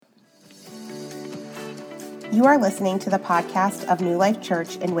You are listening to the podcast of New Life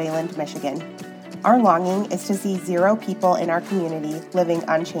Church in Wayland, Michigan. Our longing is to see 0 people in our community living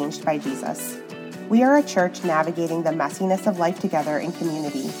unchanged by Jesus. We are a church navigating the messiness of life together in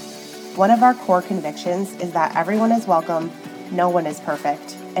community. One of our core convictions is that everyone is welcome, no one is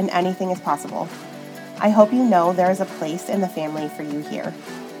perfect, and anything is possible. I hope you know there is a place in the family for you here.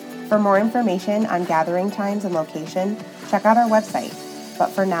 For more information on gathering times and location, check out our website. But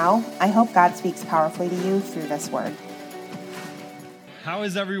for now, I hope God speaks powerfully to you through this word. How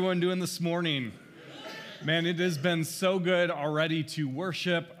is everyone doing this morning? Man, it has been so good already to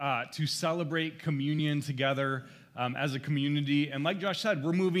worship, to celebrate communion together as a community. And like Josh said,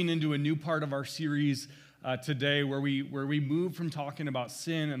 we're moving into a new part of our series today where we move from talking about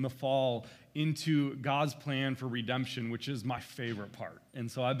sin and the fall into God's plan for redemption, which is my favorite part.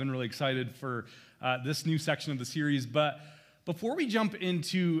 And so I've been really excited for this new section of the series. But before we jump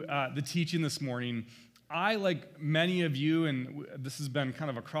into the teaching this morning, I, like many of you, and this has been kind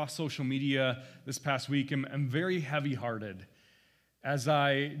of across social media this past week, am very heavy-hearted as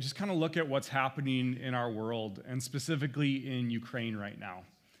I just kind of look at what's happening in our world, and specifically in Ukraine right now.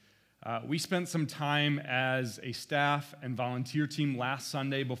 We spent some time as a staff and volunteer team last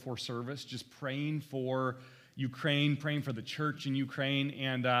Sunday before service just praying for Ukraine, praying for the church in Ukraine,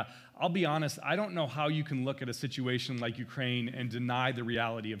 and I'll be honest, I don't know how you can look at a situation like Ukraine and deny the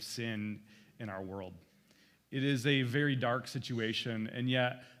reality of sin in our world. It is a very dark situation, and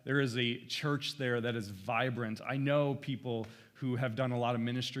yet there is a church there that is vibrant. I know people who have done a lot of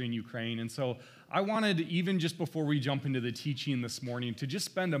ministry in Ukraine, and so I wanted, even just before we jump into the teaching this morning, to just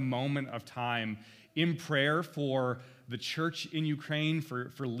spend a moment of time in prayer for the church in Ukraine,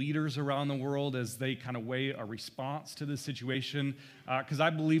 for leaders around the world as they kind of weigh a response to this situation. Because I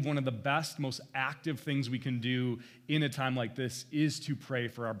believe one of the best, most active things we can do in a time like this is to pray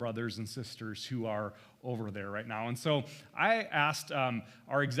for our brothers and sisters who are over there right now. And so I asked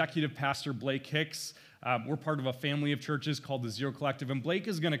our executive pastor, Blake Hicks. We're part of a family of churches called the Zero Collective, and Blake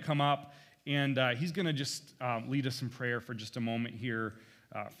is going to come up and he's going to just lead us in prayer for just a moment here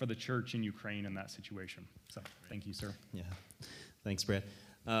for the church in Ukraine in that situation. So thank you, sir. Yeah, thanks, Brad.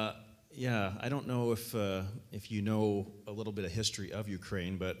 I don't know if you know a little bit of history of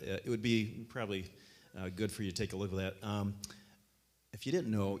Ukraine, but it would be probably good for you to take a look at that. If you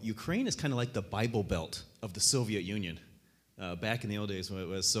didn't know, Ukraine is kind of like the Bible Belt of the Soviet Union back in the old days when it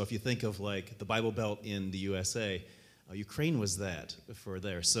was. So if you think of like the Bible Belt in the USA, Ukraine was that for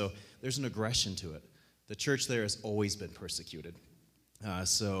there. So there's an aggression to it. The church there has always been persecuted.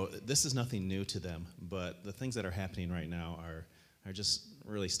 So this is nothing new to them, but the things that are happening right now are just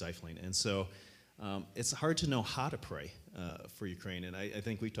really stifling. And so it's hard to know how to pray for Ukraine, and I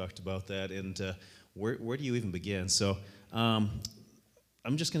think we talked about that, and where do you even begin? So I'm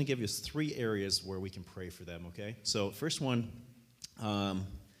just going to give you 3 areas where we can pray for them, okay? So first one,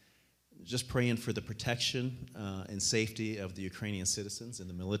 just praying for the protection and safety of the Ukrainian citizens in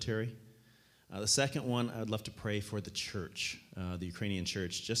the military. The second one, I'd love to pray for the church, the Ukrainian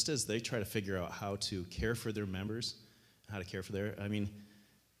church, just as they try to figure out how to care for their members, how to care for I mean,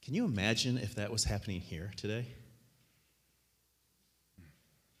 can you imagine if that was happening here today?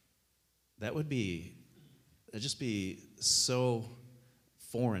 That'd just be so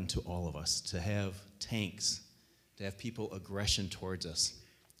foreign to all of us to have tanks, to have people aggression towards us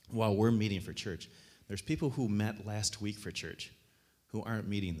while we're meeting for church. There's people who met last week for church who aren't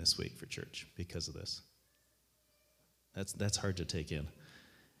meeting this week for church because of this. That's hard to take in.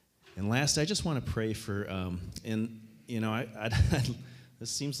 And last, I just want to pray for,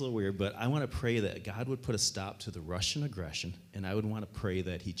 this seems a little weird, but I want to pray that God would put a stop to the Russian aggression, and I would want to pray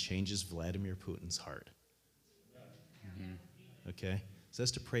that he changes Vladimir Putin's heart. Mm-hmm. Okay? So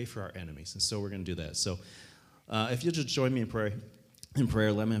that's to pray for our enemies, and so we're going to do that. So if you'll just join me in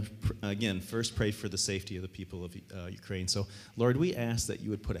prayer, let me, again, first pray for the safety of the people of Ukraine. So, Lord, we ask that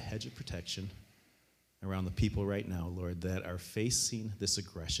you would put a hedge of protection around the people right now, Lord, that are facing this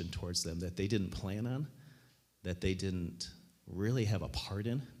aggression towards them that they didn't plan on, that they didn't really have a part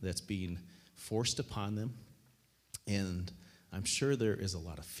in, that's being forced upon them. And I'm sure there is a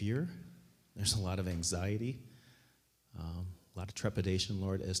lot of fear. There's a lot of anxiety, a lot of trepidation,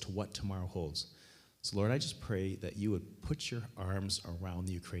 Lord, as to what tomorrow holds. So, Lord, I just pray that you would put your arms around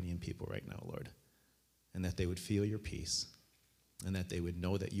the Ukrainian people right now, Lord, and that they would feel your peace, and that they would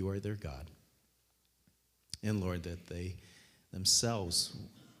know that you are their God. And, Lord, that they themselves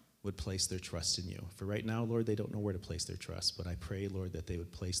would place their trust in you. For right now, Lord, they don't know where to place their trust, but I pray, Lord, that they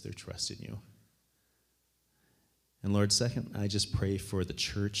would place their trust in you. And, Lord, second, I just pray for the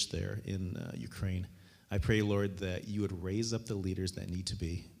church there in Ukraine. I pray, Lord, that you would raise up the leaders that need to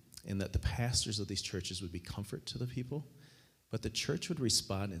be. and that the pastors of these churches would be comfort to the people, but the church would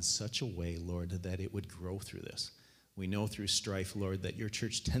respond in such a way, Lord, that it would grow through this. We know through strife, Lord, that your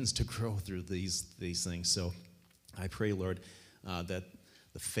church tends to grow through these things. So I pray, Lord, that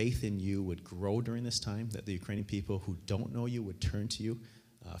the faith in you would grow during this time, that the Ukrainian people who don't know you would turn to you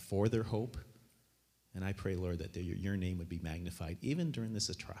for their hope. And I pray, Lord, that your name would be magnified even during this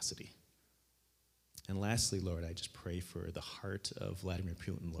atrocity. And lastly, Lord, I just pray for the heart of Vladimir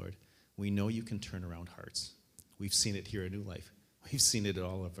Putin, Lord. We know you can turn around hearts. We've seen it here at New Life. We've seen it at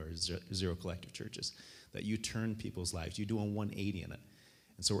all of our Zero Collective churches, that you turn people's lives. You do a 180 in it.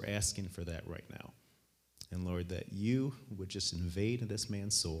 And so we're asking for that right now. And Lord, that you would just invade this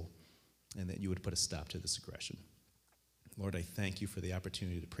man's soul and that you would put a stop to this aggression. Lord, I thank you for the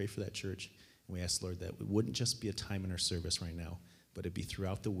opportunity to pray for that church. And we ask, Lord, that it wouldn't just be a time in our service right now, but it'd be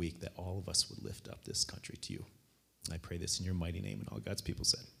throughout the week that all of us would lift up this country to you. I pray this in your mighty name, and all God's people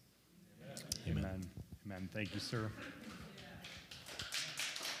said. Amen. Amen. Amen. Thank you, sir.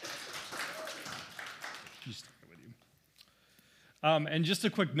 And just a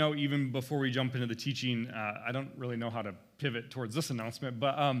quick note, even before we jump into the teaching, I don't really know how to pivot towards this announcement,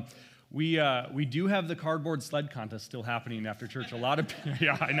 but we do have the cardboard sled contest still happening after church. A lot of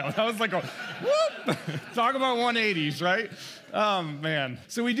yeah, I know that was like a whoop. Talk about 180s, right? Man.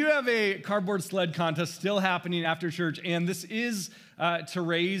 So we do have a cardboard sled contest still happening after church, and this is to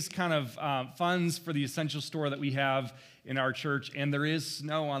raise kind of funds for the essential store that we have in our church, and there is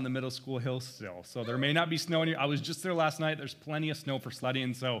snow on the middle school hill still. So there may not be snow I was just there last night. There's plenty of snow for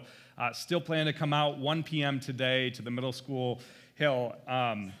sledding, so still plan to come out 1 p.m. today to the middle school hill.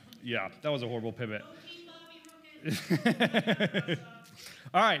 Yeah, that was a horrible pivot.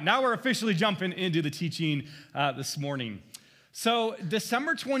 All right, now we're officially jumping into the teaching this morning. So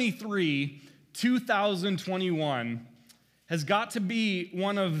December 23, 2021 has got to be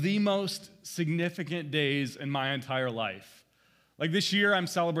one of the most significant days in my entire life. Like this year, I'm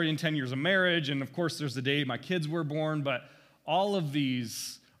celebrating 10 years of marriage, and of course, there's the day my kids were born, but all of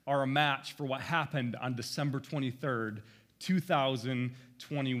these are a match for what happened on December 23rd,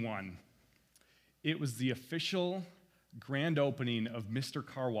 2021. It was the official grand opening of Mr.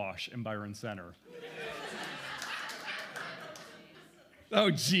 Car Wash in Byron Center.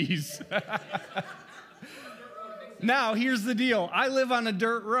 Oh, geez. Now, here's the deal. I live on a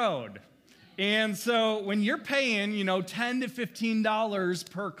dirt road. And so when you're paying, $10 to $15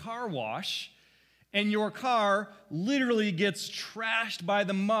 per car wash, and your car literally gets trashed by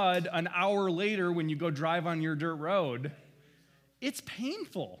the mud an hour later when you go drive on your dirt road, it's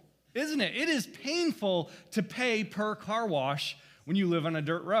painful, isn't it? It is painful to pay per car wash when you live on a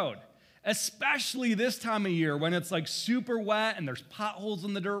dirt road, especially this time of year when it's like super wet and there's potholes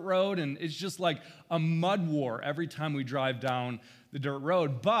in the dirt road and it's just like a mud war every time we drive down the dirt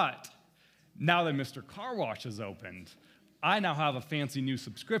road. But now that Mr. Car Wash has opened, I now have a fancy new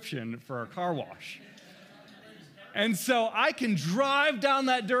subscription for a car wash. And so I can drive down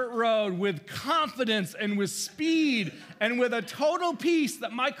that dirt road with confidence and with speed and with a total peace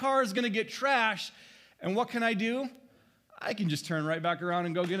that my car is going to get trashed. And what can I do? I can just turn right back around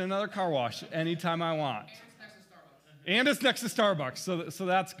and go get another car wash anytime I want. And it's next to Starbucks, so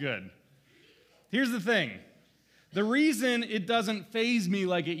that's good. Here's the thing. The reason it doesn't faze me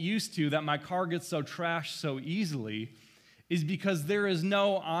like it used to, that my car gets so trashed so easily, is because there is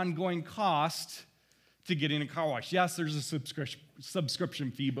no ongoing cost to getting a car wash. Yes, there's a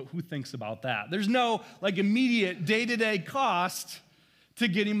subscription fee, but who thinks about that? There's no immediate day-to-day cost to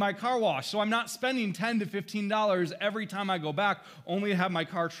getting my car washed. So I'm not spending $10 to $15 every time I go back only to have my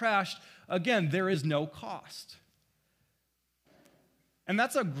car trashed. Again, there is no cost. And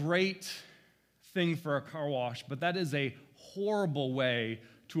that's a great thing for a car wash, but that is a horrible way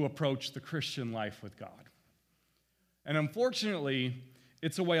to approach the Christian life with God. And unfortunately,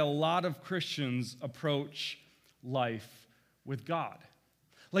 it's a way a lot of Christians approach life with God.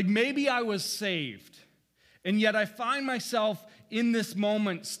 Maybe I was saved, and yet I find myself in this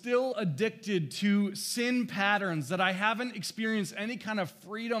moment still addicted to sin patterns that I haven't experienced any kind of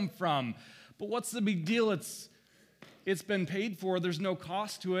freedom from. But what's the big deal? It's been paid for. There's no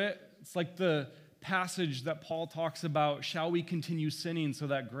cost to it. It's like the passage that Paul talks about, shall we continue sinning so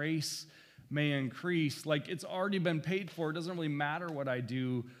that grace may increase? It's already been paid for. It doesn't really matter what I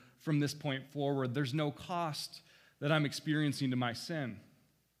do from this point forward. There's no cost that I'm experiencing to my sin.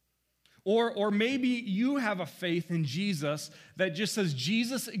 Or maybe you have a faith in Jesus that just says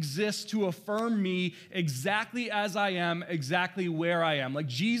Jesus exists to affirm me exactly as I am, exactly where I am.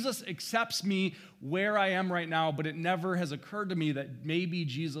 Jesus accepts me where I am right now, but it never has occurred to me that maybe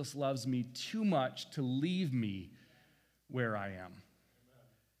Jesus loves me too much to leave me where I am.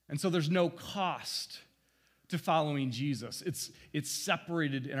 And so there's no cost to following Jesus. It's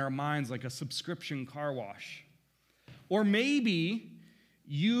separated in our minds like a subscription car wash. Or maybe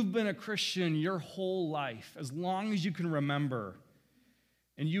you've been a Christian your whole life, as long as you can remember,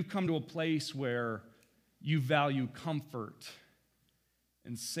 and you've come to a place where you value comfort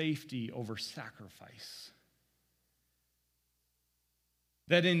and safety over sacrifice.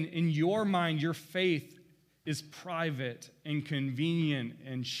 That in your mind, your faith is private and convenient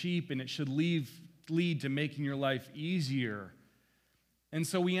and cheap, and it should lead to making your life easier. And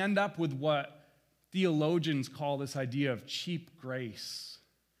so we end up with what theologians call this idea of cheap grace.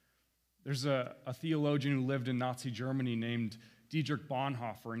 There's a theologian who lived in Nazi Germany named Dietrich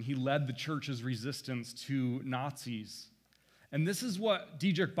Bonhoeffer, and he led the church's resistance to Nazis. And this is what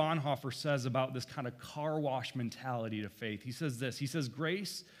Dietrich Bonhoeffer says about this kind of car wash mentality to faith. He says this, he says,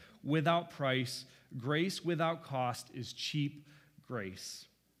 grace without price, grace without cost is cheap grace.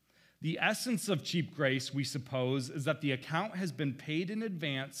 The essence of cheap grace, we suppose, is that the account has been paid in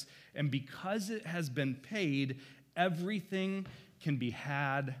advance, and because it has been paid, everything can be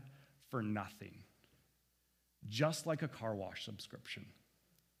had for nothing. Just like a car wash subscription.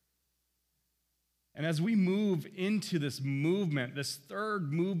 And as we move into this movement, this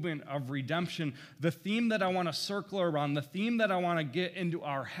third movement of redemption, the theme that I want to circle around, the theme that I want to get into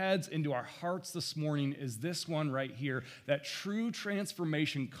our heads, into our hearts this morning is this one right here, that true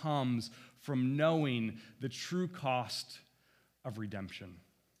transformation comes from knowing the true cost of redemption.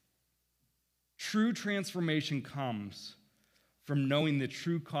 True transformation comes from knowing the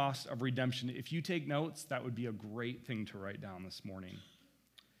true cost of redemption. If you take notes, that would be a great thing to write down this morning.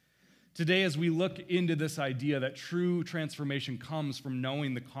 Today, as we look into this idea that true transformation comes from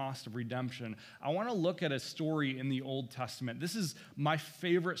knowing the cost of redemption, I want to look at a story in the Old Testament. This is my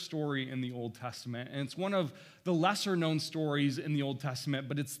favorite story in the Old Testament, and it's one of the lesser-known stories in the Old Testament,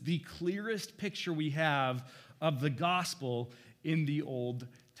 but it's the clearest picture we have of the gospel in the Old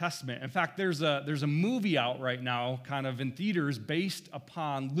Testament. In fact, there's a movie out right now, kind of in theaters, based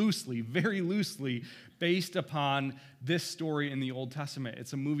upon very loosely, based upon this story in the Old Testament.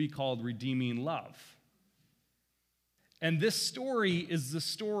 It's a movie called Redeeming Love. And this story is the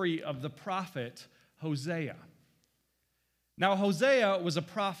story of the prophet Hosea. Now, Hosea was a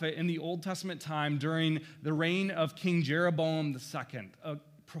prophet in the Old Testament time during the reign of King Jeroboam II, a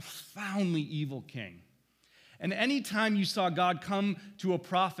profoundly evil king. And anytime you saw God come to a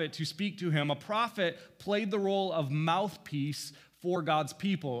prophet to speak to him, a prophet played the role of mouthpiece for God's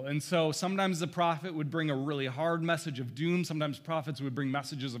people. And so sometimes the prophet would bring a really hard message of doom. Sometimes prophets would bring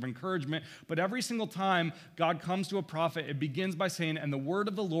messages of encouragement. But every single time God comes to a prophet, it begins by saying, and the word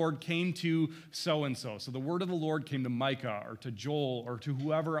of the Lord came to so-and-so. So the word of the Lord came to Micah or to Joel or to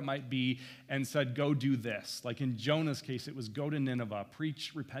whoever it might be and said, go do this. Like in Jonah's case, it was go to Nineveh,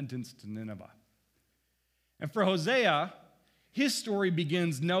 preach repentance to Nineveh. And for Hosea, his story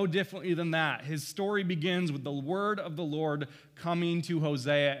begins no differently than that. His story begins with the word of the Lord coming to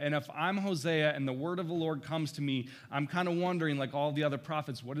Hosea. And if I'm Hosea and the word of the Lord comes to me, I'm kind of wondering, like all the other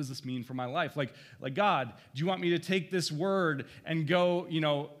prophets, what does this mean for my life? Like God, do you want me to take this word and go,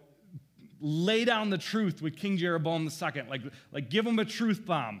 lay down the truth with King Jeroboam II? Like give him a truth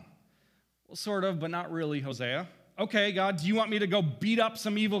bomb. Well, sort of, but not really, Hosea. Okay, God, do you want me to go beat up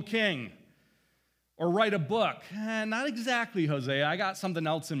some evil king? Or write a book? Not exactly, Hosea. I got something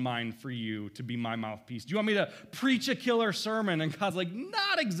else in mind for you to be my mouthpiece. Do you want me to preach a killer sermon? And God's like,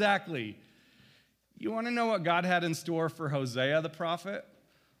 not exactly. You want to know what God had in store for Hosea the prophet?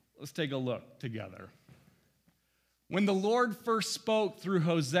 Let's take a look together. When the Lord first spoke through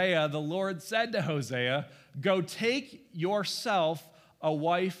Hosea, the Lord said to Hosea, go take yourself a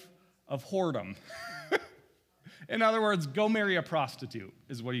wife of whoredom. In other words, go marry a prostitute,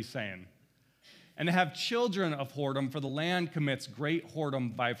 is what he's saying. And to have children of whoredom, for the land commits great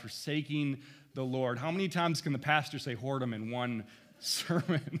whoredom by forsaking the Lord. How many times can the pastor say whoredom in one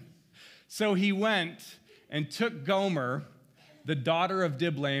sermon? So he went and took Gomer, the daughter of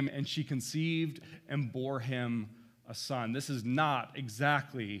Diblaim, and she conceived and bore him a son. This is not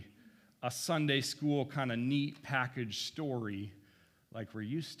exactly a Sunday school kind of neat package story like we're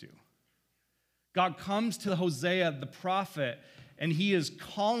used to. God comes to Hosea the prophet, and he is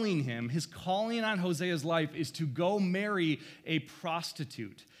calling him. His calling on Hosea's life is to go marry a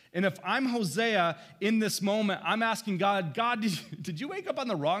prostitute. And if I'm Hosea in this moment, I'm asking God, did you wake up on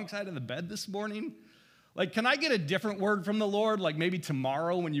the wrong side of the bed this morning? Like, can I get a different word from the Lord? Like maybe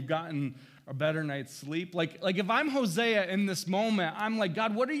tomorrow when you've gotten a better night's sleep? Like if I'm Hosea in this moment, I'm like,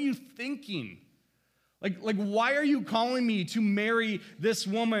 God, what are you thinking? Like why are you calling me to marry this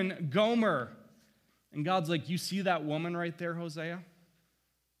woman, Gomer? And God's like, you see that woman right there, Hosea?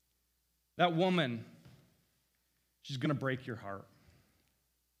 That woman, she's going to break your heart.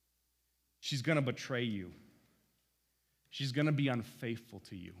 She's going to betray you. She's going to be unfaithful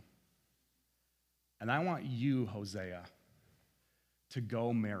to you. And I want you, Hosea, to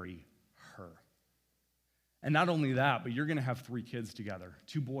go marry her. And not only that, but you're going to have 3 kids together,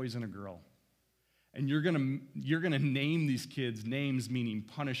 2 boys and a girl. And you're going to name these kids names meaning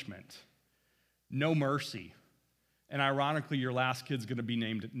punishment, no mercy. And ironically, your last kid's going to be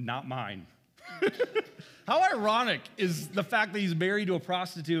named Not Mine. How ironic is the fact that he's married to a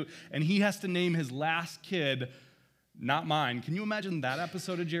prostitute and he has to name his last kid Not Mine. Can you imagine that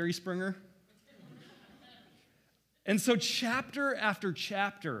episode of Jerry Springer? And so chapter after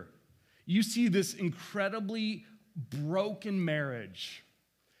chapter, you see this incredibly broken marriage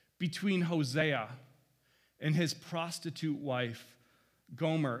between Hosea and his prostitute wife,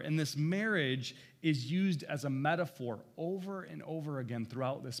 Gomer. And this marriage is used as a metaphor over and over again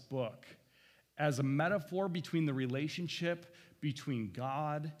throughout this book, as a metaphor between the relationship between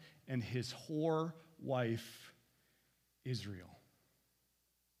God and his whore wife, Israel.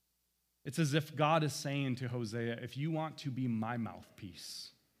 It's as if God is saying to Hosea, if you want to be my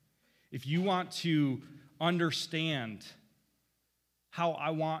mouthpiece, if you want to understand how I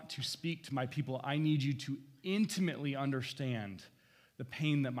want to speak to my people, I need you to intimately understand the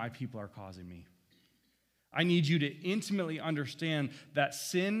pain that my people are causing me. I need you to intimately understand that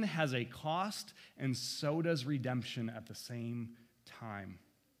sin has a cost, and so does redemption at the same time.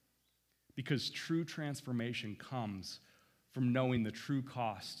 Because true transformation comes from knowing the true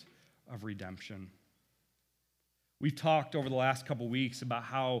cost of redemption. We've talked over the last couple weeks about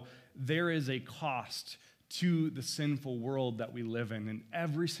how there is a cost to the sinful world that we live in, and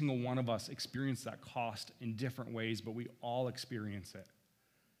every single one of us experience that cost in different ways, but we all experience it.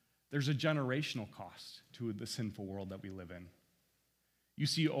 There's a generational cost to the sinful world that we live in. You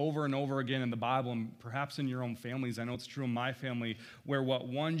see over and over again in the Bible, and perhaps in your own families, I know it's true in my family, where what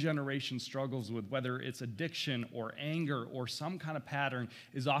one generation struggles with, whether it's addiction or anger or some kind of pattern,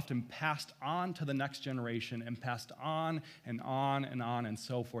 is often passed on to the next generation and passed on and on and on and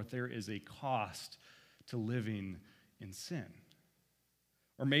so forth. There is a cost to living in sin.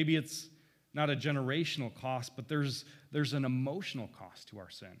 Or maybe it's not a generational cost, but there's an emotional cost to our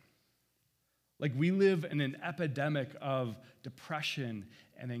sin. Like we live in an epidemic of depression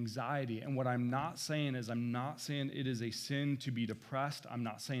and anxiety. And what I'm not saying is, I'm not saying it is a sin to be depressed. I'm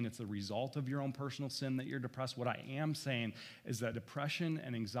not saying it's the result of your own personal sin that you're depressed. What I am saying is that depression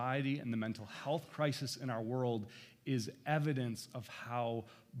and anxiety and the mental health crisis in our world is evidence of how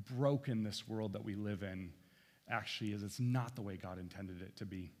broken this world that we live in actually is. It's not the way God intended it to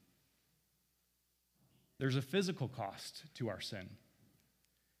be. There's a physical cost to our sin.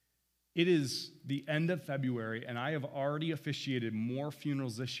 It is the end of February, and I have already officiated more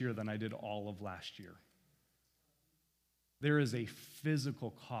funerals this year than I did all of last year. There is a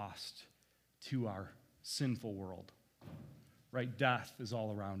physical cost to our sinful world, right? Death is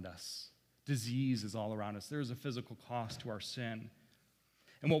all around us. Disease is all around us. There is a physical cost to our sin.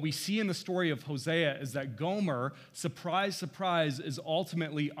 And what we see in the story of Hosea is that Gomer, surprise, surprise, is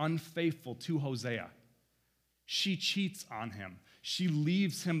ultimately unfaithful to Hosea. She cheats on him. She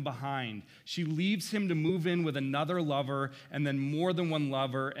leaves him behind. She leaves him to move in with another lover and then more than one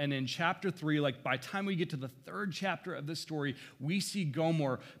lover. And in chapter 3, like by the time we get to the 3rd chapter of this story, we see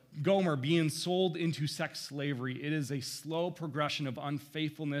Gomer being sold into sex slavery. It is a slow progression of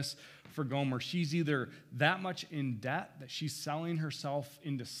unfaithfulness for Gomer. She's either that much in debt that she's selling herself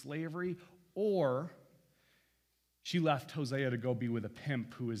into slavery, or she left Hosea to go be with a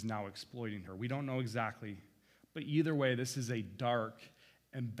pimp who is now exploiting her. We don't know exactly. But either way, this is a dark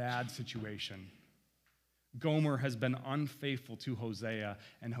and bad situation. Gomer has been unfaithful to Hosea,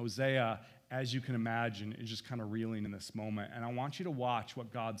 and Hosea, as you can imagine, is just kind of reeling in this moment. And I want you to watch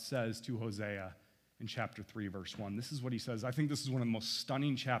what God says to Hosea in chapter 3, verse 1. This is what he says. I think this is one of the most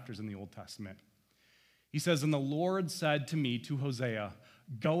stunning chapters in the Old Testament. He says, "And the Lord said to me," to Hosea,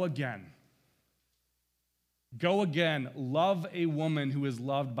 "Go again. Go again, love a woman who is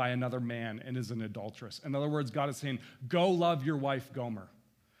loved by another man and is an adulteress." In other words, God is saying, go love your wife Gomer.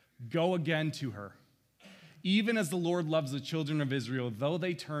 Go again to her. "Even as the Lord loves the children of Israel, though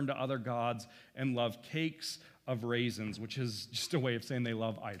they turn to other gods and love cakes of raisins," which is just a way of saying they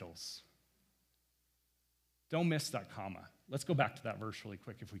love idols. Don't miss that comma. Let's go back to that verse really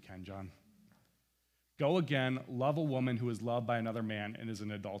quick if we can, John. Go again, love a woman who is loved by another man and is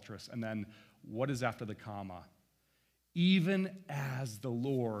an adulteress. And then what is after the comma? "Even as the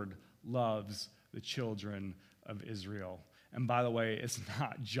Lord loves the children of Israel." And by the way, it's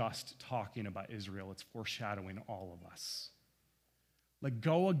not just talking about Israel, it's foreshadowing all of us. Like,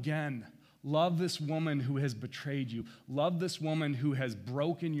 go again, Love this woman who has betrayed you. Love this woman who has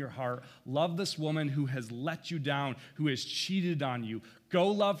broken your heart. Love this woman who has let you down, who has cheated on you. Go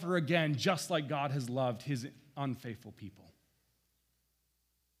love her again, just like God has loved his unfaithful people.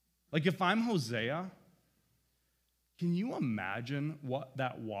 Like if I'm Hosea, can you imagine what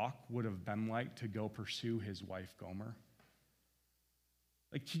that walk would have been like to go pursue his wife Gomer?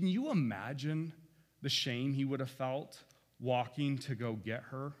 Like, can you imagine the shame he would have felt walking to go get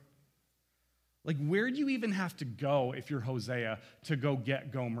her? Like, where do you even have to go if you're Hosea to go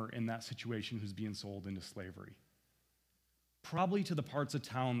get Gomer in that situation who's being sold into slavery? Probably to the parts of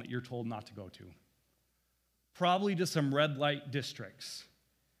town that you're told not to go to. Probably to some red light districts.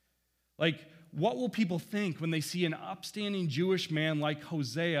 Like, what will people think when they see an upstanding Jewish man like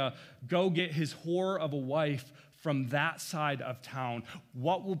Hosea go get his whore of a wife from that side of town?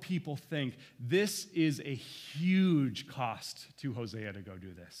 What will people think? This is a huge cost to Hosea to go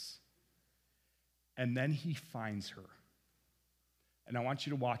do this. And then he finds her. And I want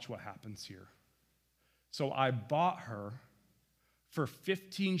you to watch what happens here. So I bought her for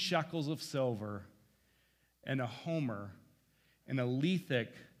 15 shekels of silver and a homer and a lethek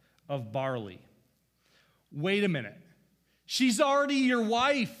of barley. Wait a minute. She's already your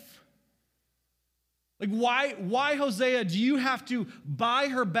wife. Like, why, Hosea, do you have to buy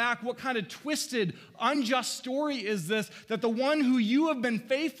her back? What kind of twisted, unjust story is this? That the one who you have been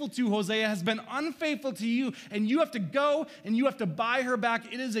faithful to, Hosea, has been unfaithful to you, and you have to go and you have to buy her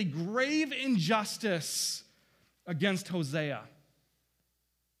back. It is a grave injustice against Hosea.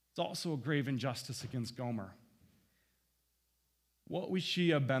 It's also a grave injustice against Gomer. What would she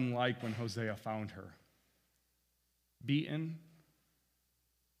have been like when Hosea found her? Beaten,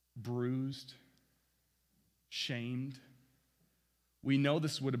 bruised, shamed. We know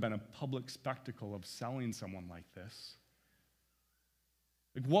this would have been a public spectacle of selling someone like this.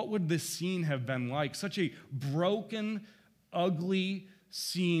 Like, what would this scene have been like? Such a broken, ugly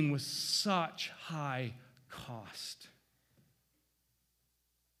scene with such high cost.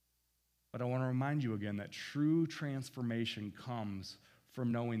 But I want to remind you again that true transformation comes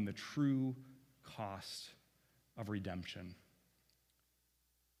from knowing the true cost of redemption.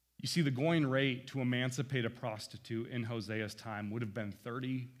 You see, the going rate to emancipate a prostitute in Hosea's time would have been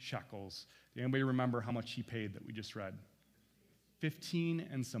 30 shekels. Does anybody remember how much he paid that we just read? 15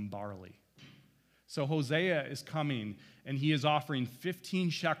 and some barley. So Hosea is coming, and he is offering 15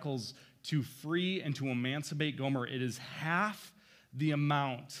 shekels to free and to emancipate Gomer. It is half the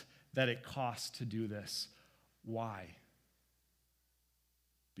amount that it costs to do this. Why?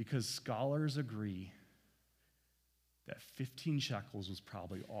 Because scholars agree that 15 shekels was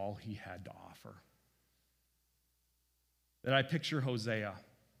probably all he had to offer. That I picture Hosea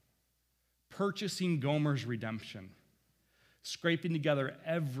purchasing Gomer's redemption, scraping together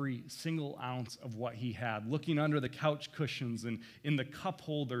every single ounce of what he had, looking under the couch cushions and in the cup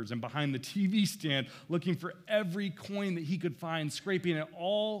holders and behind the TV stand, looking for every coin that he could find, scraping it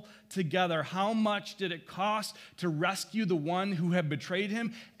all together. How much did it cost to rescue the one who had betrayed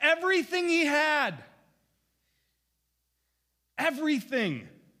him? Everything he had. Everything.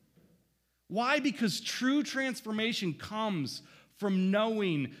 Why? Because true transformation comes from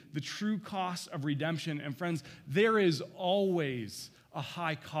knowing the true cost of redemption. And friends, there is always a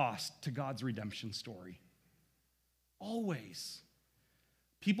high cost to God's redemption story. Always.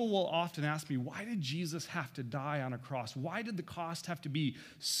 People will often ask me, why did Jesus have to die on a cross? Why did the cost have to be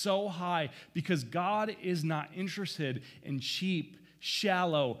so high? Because God is not interested in cheap,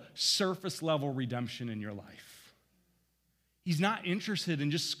 shallow, surface level redemption in your life. He's not interested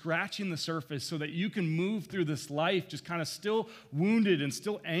in just scratching the surface so that you can move through this life just kind of still wounded and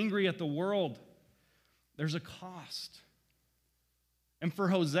still angry at the world. There's a cost. And for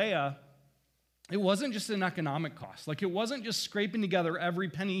Hosea, it wasn't just an economic cost. Like, it wasn't just scraping together every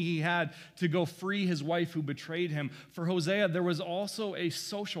penny he had to go free his wife who betrayed him. For Hosea, there was also a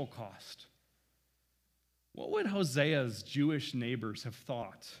social cost. What would Hosea's Jewish neighbors have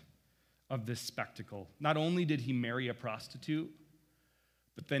thought of this spectacle? Not only did he marry a prostitute,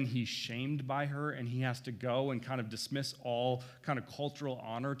 but then he's shamed by her, and he has to go and kind of dismiss all kind of cultural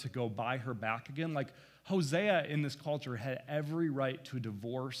honor to go buy her back again. Like, Hosea in this culture had every right to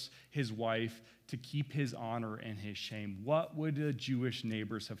divorce his wife to keep his honor and his shame. What would the Jewish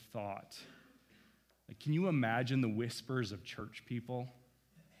neighbors have thought? Like, can you imagine the whispers of church people?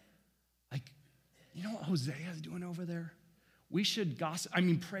 Like, you know what Hosea is doing over there? We should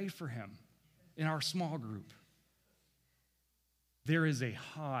pray for him in our small group. There is a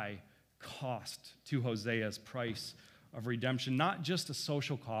high cost to Hosea's price of redemption, not just a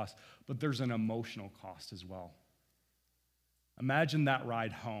social cost, but there's an emotional cost as well. Imagine that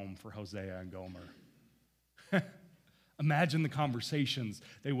ride home for Hosea and Gomer. Imagine the conversations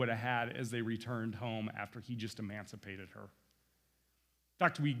they would have had as they returned home after he just emancipated her. In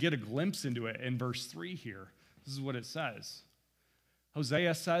fact, we get a glimpse into it in verse 3 here. This is what it says.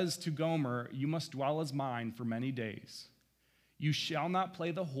 Hosea says to Gomer, "You must dwell as mine for many days. You shall not play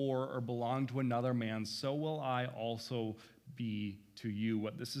the whore or belong to another man, so will I also be to you."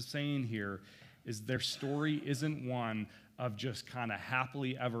 What this is saying here is their story isn't one of just kind of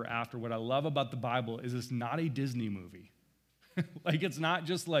happily ever after. What I love about the Bible is it's not a Disney movie. Like, it's not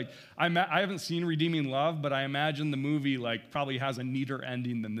just like, I haven't seen Redeeming Love, but I imagine the movie like probably has a neater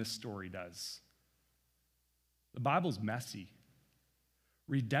ending than this story does. The Bible's messy.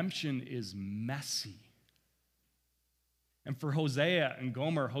 Redemption is messy. And for Hosea and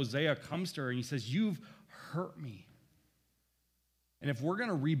Gomer, Hosea comes to her and he says, "You've hurt me. And if we're going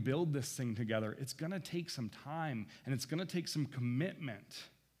to rebuild this thing together, it's going to take some time and it's going to take some commitment."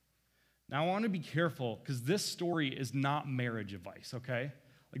 Now, I want to be careful because this story is not marriage advice, okay?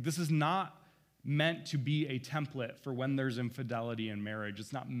 Like, this is not meant to be a template for when there's infidelity in marriage.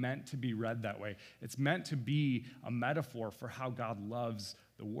 It's not meant to be read that way. It's meant to be a metaphor for how God loves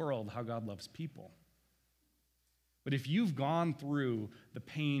the world, how God loves people. But if you've gone through the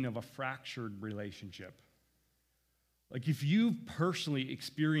pain of a fractured relationship, like if you've personally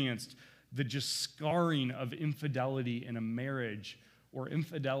experienced the just scarring of infidelity in a marriage or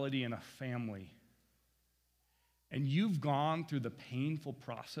infidelity in a family, and you've gone through the painful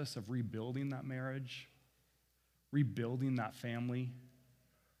process of rebuilding that marriage, rebuilding that family,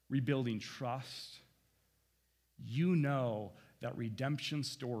 rebuilding trust, you know that redemption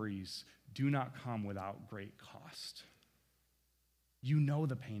stories do not come without great cost. You know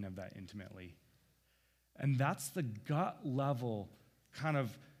the pain of that intimately. And that's the gut level kind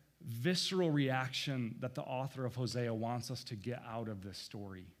of visceral reaction that the author of Hosea wants us to get out of this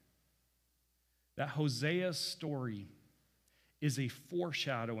story. That Hosea's story is a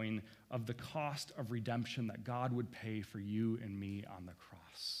foreshadowing of the cost of redemption that God would pay for you and me on the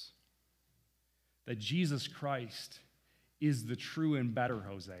cross. That Jesus Christ is the true and better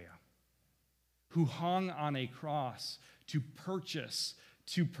Hosea, who hung on a cross to purchase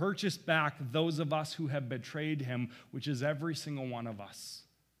back those of us who have betrayed him, which is every single one of us.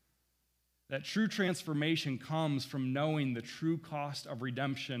 That true transformation comes from knowing the true cost of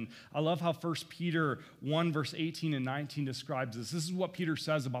redemption. I love how 1 Peter 1, verse 18 and 19 describes this. This is what Peter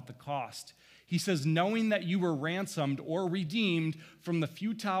says about the cost. He says, "Knowing that you were ransomed or redeemed from the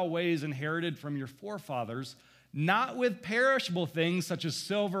futile ways inherited from your forefathers, not with perishable things such as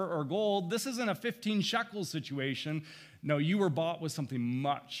silver or gold." This isn't a 15 shekels situation. No, you were bought with something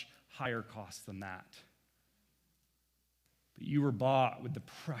much higher cost than that. But you were bought with the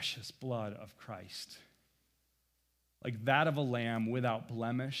precious blood of Christ, like that of a lamb without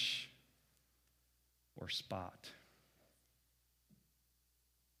blemish or spot.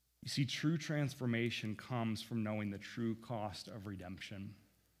 You see, true transformation comes from knowing the true cost of redemption.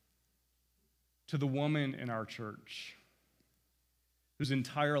 To the woman in our church whose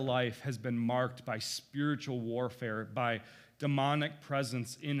entire life has been marked by spiritual warfare, by demonic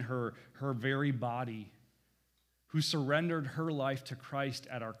presence in her very body, who surrendered her life to Christ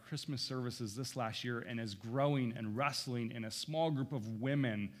at our Christmas services this last year and is growing and wrestling in a small group of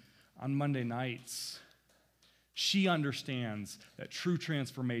women on Monday nights, she understands that true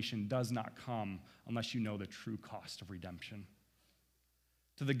transformation does not come unless you know the true cost of redemption.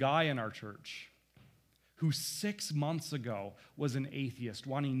 To the guy in our church who 6 months ago was an atheist,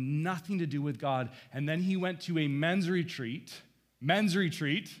 wanting nothing to do with God, and then he went to a men's retreat,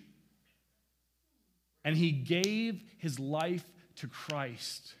 and he gave his life to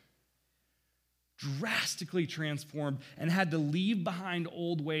Christ, drastically transformed, and had to leave behind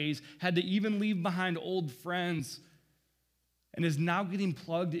old ways, had to even leave behind old friends, and is now getting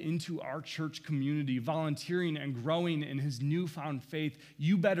plugged into our church community, volunteering and growing in his newfound faith.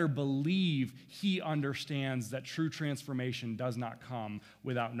 You better believe he understands that true transformation does not come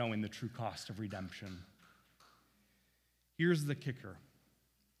without knowing the true cost of redemption. Here's the kicker.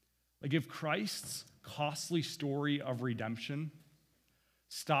 Like, if Christ's costly story of redemption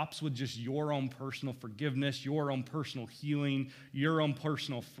stops with just your own personal forgiveness, your own personal healing, your own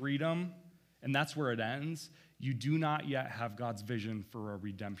personal freedom, and that's where it ends, you do not yet have God's vision for a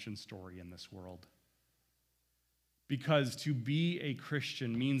redemption story in this world. Because to be a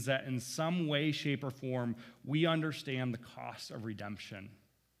Christian means that in some way, shape, or form, we understand the cost of redemption.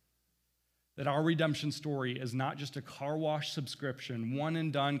 That our redemption story is not just a car wash subscription, one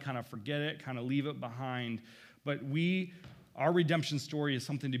and done, kind of forget it, kind of leave it behind, but our redemption story is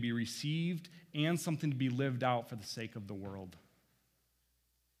something to be received and something to be lived out for the sake of the world.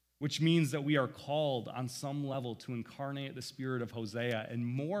 which means that we are called on some level to incarnate the spirit of Hosea, and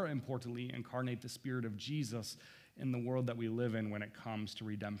more importantly, incarnate the spirit of Jesus in the world that we live in when it comes to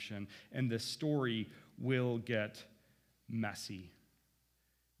redemption. And this story will get messy.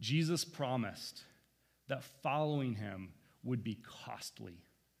 Jesus promised that following him would be costly.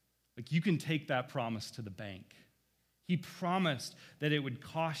 Like, you can take that promise to the bank. He promised that it would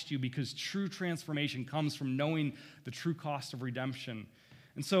cost you, because true transformation comes from knowing the true cost of redemption.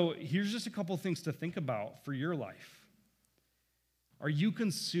 And so here's just a couple of things to think about for your life. Are you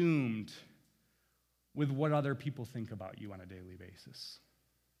consumed with what other people think about you on a daily basis?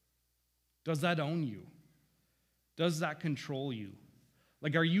 Does that own you? Does that control you?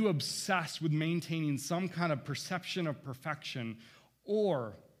 Like, are you obsessed with maintaining some kind of perception of perfection,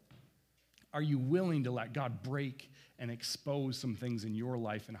 or are you willing to let God break and expose some things in your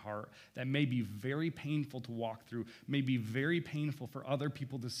life and heart that may be very painful to walk through, may be very painful for other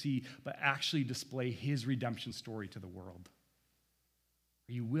people to see, but actually display his redemption story to the world?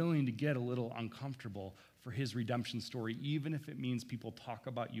 Are you willing to get a little uncomfortable for his redemption story, even if it means people talk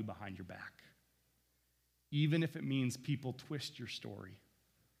about you behind your back? Even if it means people twist your story?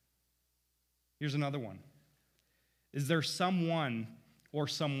 Here's another one. Is there someone or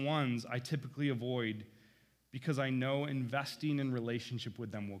someones I typically avoid because I know investing in relationship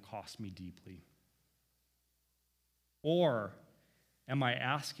with them will cost me deeply? Or am I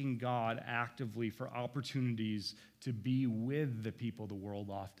asking God actively for opportunities to be with the people the world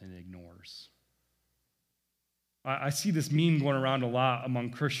often ignores? I see this meme going around a lot among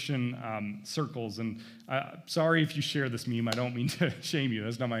Christian circles, and sorry if you share this meme. I don't mean to shame you.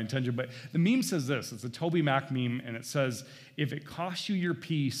 That's not my intention. But the meme says this. It's a Toby Mac meme, and it says, "If it costs you your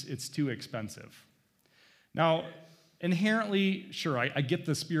peace, it's too expensive." Now, inherently, sure, I get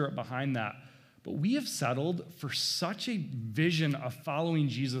the spirit behind that, but we have settled for such a vision of following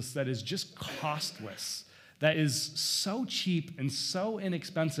Jesus that is just costless, that is so cheap and so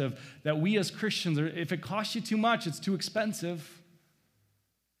inexpensive that we as Christians, if it costs you too much, it's too expensive.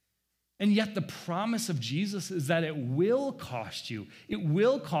 And yet the promise of Jesus is that it will cost you. It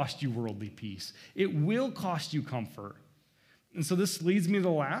will cost you worldly peace. It will cost you comfort. And so this leads me to the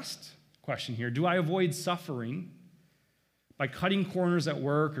last question here. Do I avoid suffering by cutting corners at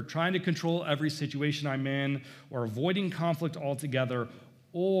work, or trying to control every situation I'm in, or avoiding conflict altogether?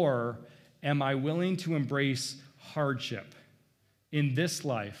 Or am I willing to embrace hardship in this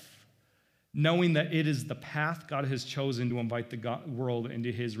life, knowing that it is the path God has chosen to invite the world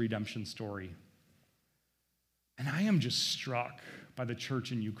into his redemption story? And I am just struck by the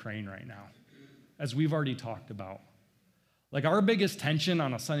church in Ukraine right now, as we've already talked about. Like, our biggest tension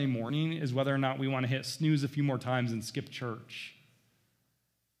on a Sunday morning is whether or not we want to hit snooze a few more times and skip church.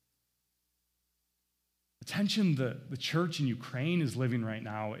 The tension the church in Ukraine is living right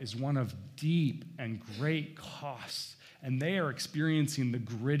now is one of deep and great costs, and they are experiencing the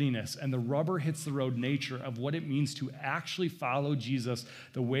grittiness and the rubber hits the road nature of what it means to actually follow Jesus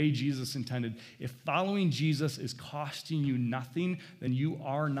the way Jesus intended. If following Jesus is costing you nothing, then you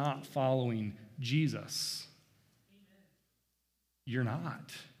are not following Jesus. You're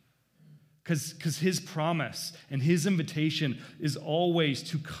not. Because his promise and his invitation is always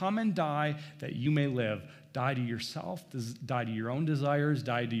to come and die that you may live. Die to yourself, die to your own desires,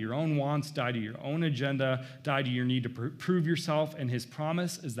 die to your own wants, die to your own agenda, die to your need to prove yourself. And his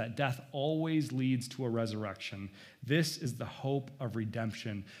promise is that death always leads to a resurrection. This is the hope of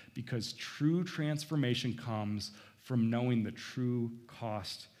redemption, because true transformation comes from knowing the true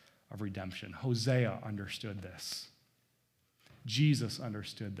cost of redemption. Hosea understood this. Jesus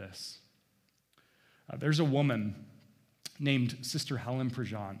understood this. There's a woman named Sister Helen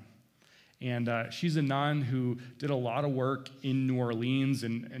Prejean, and she's a nun who did a lot of work in New Orleans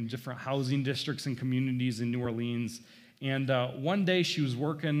and different housing districts and communities in New Orleans. And one day she was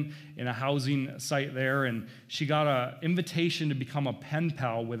working in a housing site there, and she got an invitation to become a pen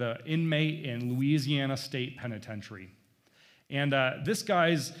pal with an inmate in Louisiana State Penitentiary. And this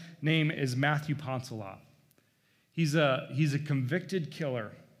guy's name is Matthew Poncelat. He's a convicted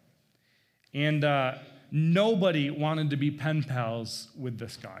killer, and nobody wanted to be pen pals with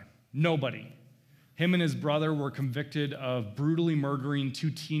this guy. Nobody. Him and his brother were convicted of brutally murdering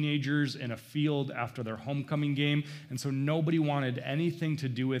 2 teenagers in a field after their homecoming game, and so nobody wanted anything to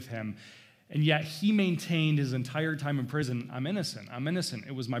do with him. And yet he maintained his entire time in prison, I'm innocent, I'm innocent.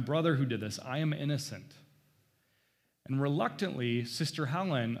 It was my brother who did this, I am innocent. And reluctantly, Sister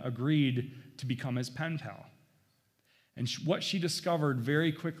Helen agreed to become his pen pal. And what she discovered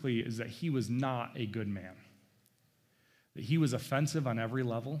very quickly is that he was not a good man, that he was offensive on every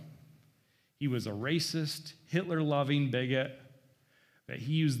level. He was a racist, Hitler-loving bigot, that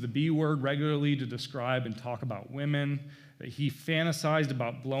he used the B word regularly to describe and talk about women, that he fantasized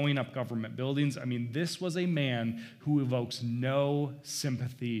about blowing up government buildings. I mean, this was a man who evokes no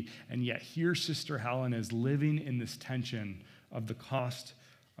sympathy, and yet here Sister Helen is living in this tension of the cost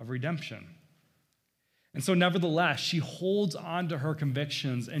of redemption. And so nevertheless, she holds on to her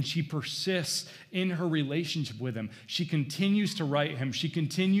convictions and she persists in her relationship with him. She continues to write him. She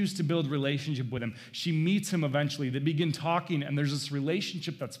continues to build relationship with him. She meets him eventually. They begin talking, and there's this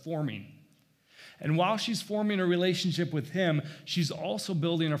relationship that's forming. And while she's forming a relationship with him, she's also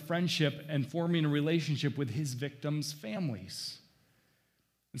building a friendship and forming a relationship with his victims' families.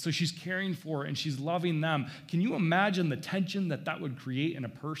 And so she's caring for and she's loving them. Can you imagine the tension that would create in a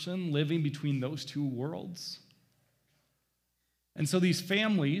person living between those two worlds? And so these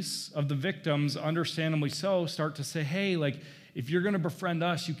families of the victims, understandably so, start to say, hey, like, if you're going to befriend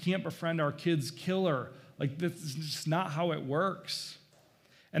us, you can't befriend our kid's killer. Like, this is just not how it works.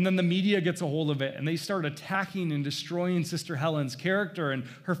 And then the media gets a hold of it, and they start attacking and destroying Sister Helen's character, and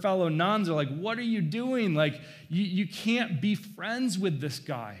her fellow nuns are like, what are you doing? Like, you can't be friends with this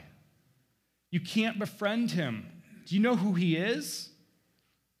guy. You can't befriend him. Do you know who he is?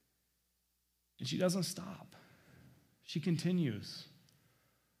 And she doesn't stop. She continues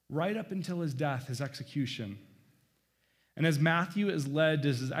right up until his death, his execution. And as Matthew is led to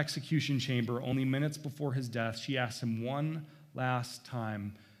his execution chamber only minutes before his death, she asks him one last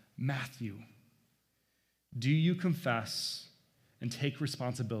time, Matthew, do you confess and take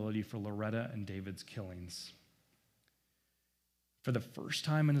responsibility for Loretta and David's killings? For the first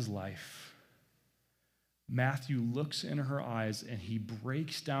time in his life, Matthew looks in her eyes and he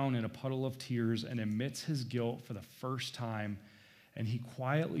breaks down in a puddle of tears and admits his guilt for the first time. And he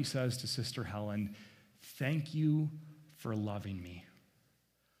quietly says to Sister Helen, thank you for loving me.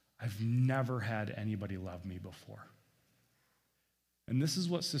 I've never had anybody love me before. And this is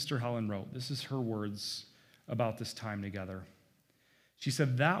what Sister Helen wrote. This is her words about this time together. She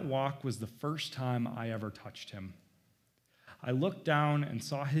said, that walk was the first time I ever touched him. I looked down and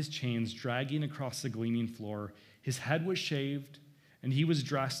saw his chains dragging across the gleaming floor. His head was shaved, and he was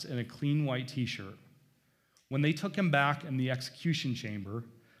dressed in a clean white t-shirt. When they took him back in the execution chamber,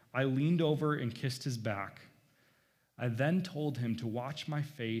 I leaned over and kissed his back. I then told him to watch my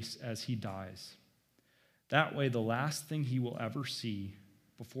face as he dies. That way, the last thing he will ever see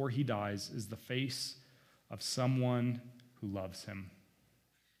before he dies is the face of someone who loves him.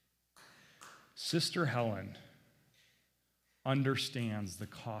 Sister Helen understands the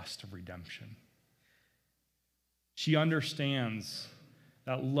cost of redemption. She understands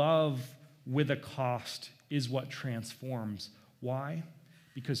that love with a cost is what transforms. Why?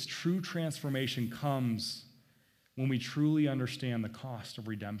 Because true transformation comes when we truly understand the cost of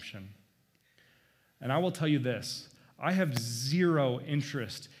redemption. And I will tell you this, I have zero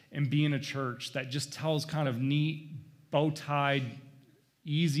interest in being a church that just tells kind of neat, bow-tied,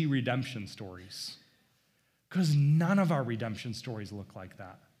 easy redemption stories. Because none of our redemption stories look like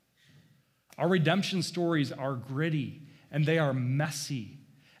that. Our redemption stories are gritty, and they are messy.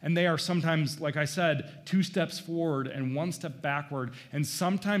 And they are sometimes, like I said, 2 steps forward and 1 step backward. And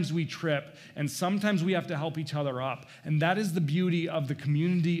sometimes we trip, and sometimes we have to help each other up. And that is the beauty of the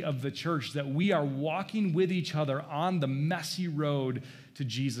community of the church, that we are walking with each other on the messy road to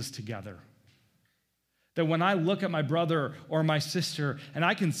Jesus together. That when I look at my brother or my sister, and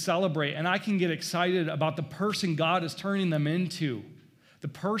I can celebrate and I can get excited about the person God is turning them into, the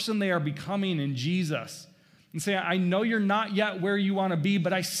person they are becoming in Jesus, and say, I know you're not yet where you want to be,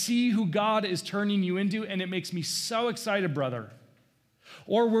 but I see who God is turning you into, and it makes me so excited, brother.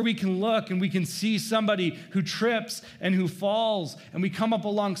 Or where we can look and we can see somebody who trips and who falls, and we come up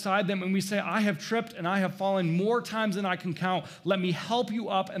alongside them and we say, I have tripped and I have fallen more times than I can count. Let me help you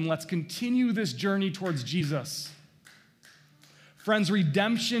up, and let's continue this journey towards Jesus. Friends,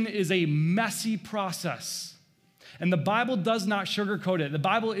 redemption is a messy process. And the Bible does not sugarcoat it. The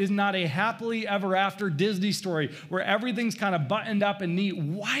Bible is not a happily ever after Disney story where everything's kind of buttoned up and neat.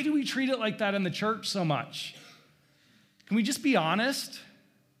 Why do we treat it like that in the church so much? Can we just be honest?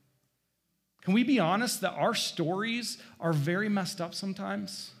 Can we be honest that our stories are very messed up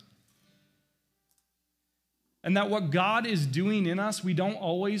sometimes? And that what God is doing in us, we don't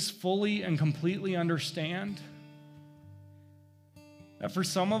always fully and completely understand? That for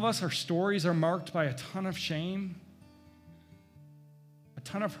some of us, our stories are marked by a ton of shame, a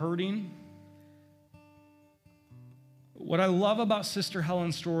ton of hurting. What I love about Sister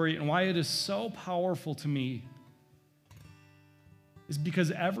Helen's story and why it is so powerful to me is because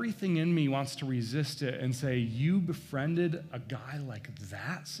everything in me wants to resist it and say, you befriended a guy like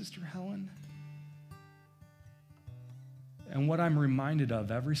that, Sister Helen? And what I'm reminded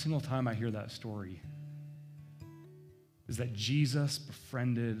of every single time I hear that story is that Jesus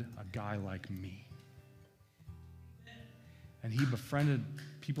befriended a guy like me. And he befriended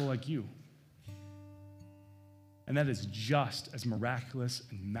people like you. And that is just as miraculous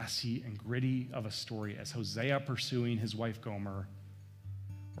and messy and gritty of a story as Hosea pursuing his wife Gomer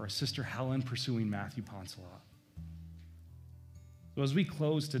or his sister Helen pursuing Matthew Poncelat. So as we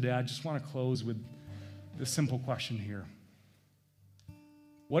close today, I just want to close with this simple question here.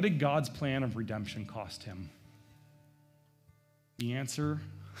 What did God's plan of redemption cost him? The answer,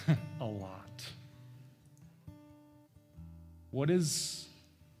 a lot. What is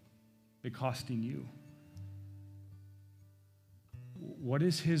it costing you? What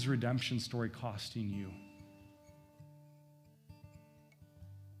is his redemption story costing you?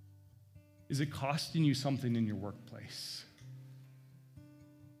 Is it costing you something in your workplace?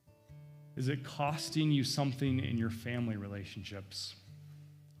 Is it costing you something in your family relationships?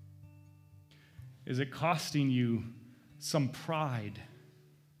 Is it costing you some pride?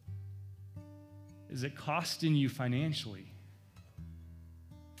 Is it costing you financially?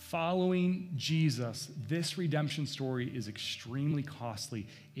 Following Jesus, this redemption story is extremely costly.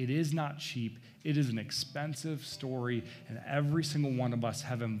 It is not cheap. It is an expensive story, and every single one of us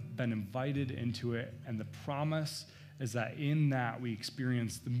have been invited into it, and the promise is that in that we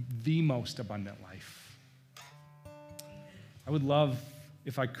experience the most abundant life. I would love,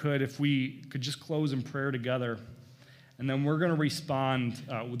 if we could just close in prayer together, and then we're going to respond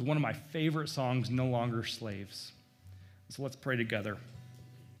with one of my favorite songs, No Longer Slaves. So let's pray together.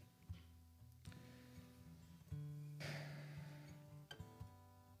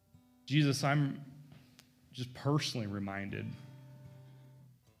 Jesus, I'm just personally reminded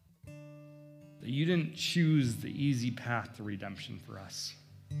that you didn't choose the easy path to redemption for us.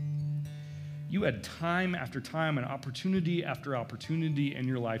 You had time after time and opportunity after opportunity in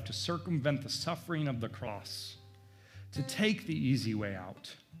your life to circumvent the suffering of the cross, to take the easy way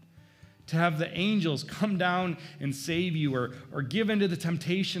out, to have the angels come down and save you, or give into the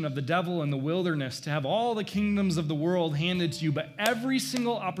temptation of the devil in the wilderness, to have all the kingdoms of the world handed to you. But every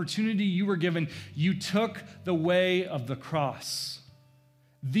single opportunity you were given, you took the way of the cross,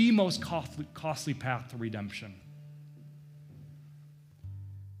 the most costly path to redemption.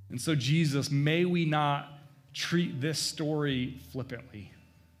 And so, Jesus, may we not treat this story flippantly.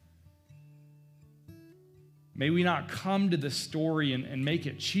 May we not come to this story and make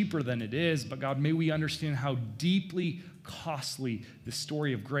it cheaper than it is, but God, may we understand how deeply costly the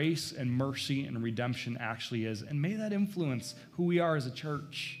story of grace and mercy and redemption actually is. And may that influence who we are as a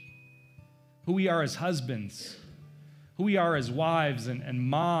church, who we are as husbands, who we are as wives and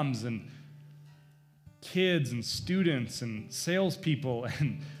moms and kids and students and salespeople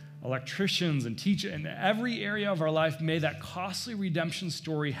and electricians and teachers. In every area of our life, may that costly redemption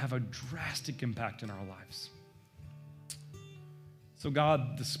story have a drastic impact in our lives. So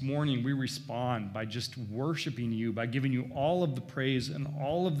God, this morning we respond by just worshiping you, by giving you all of the praise and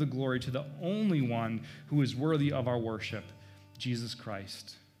all of the glory to the only one who is worthy of our worship, Jesus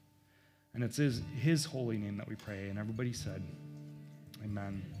Christ. And it's his holy name that we pray. And everybody said,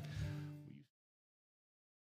 amen.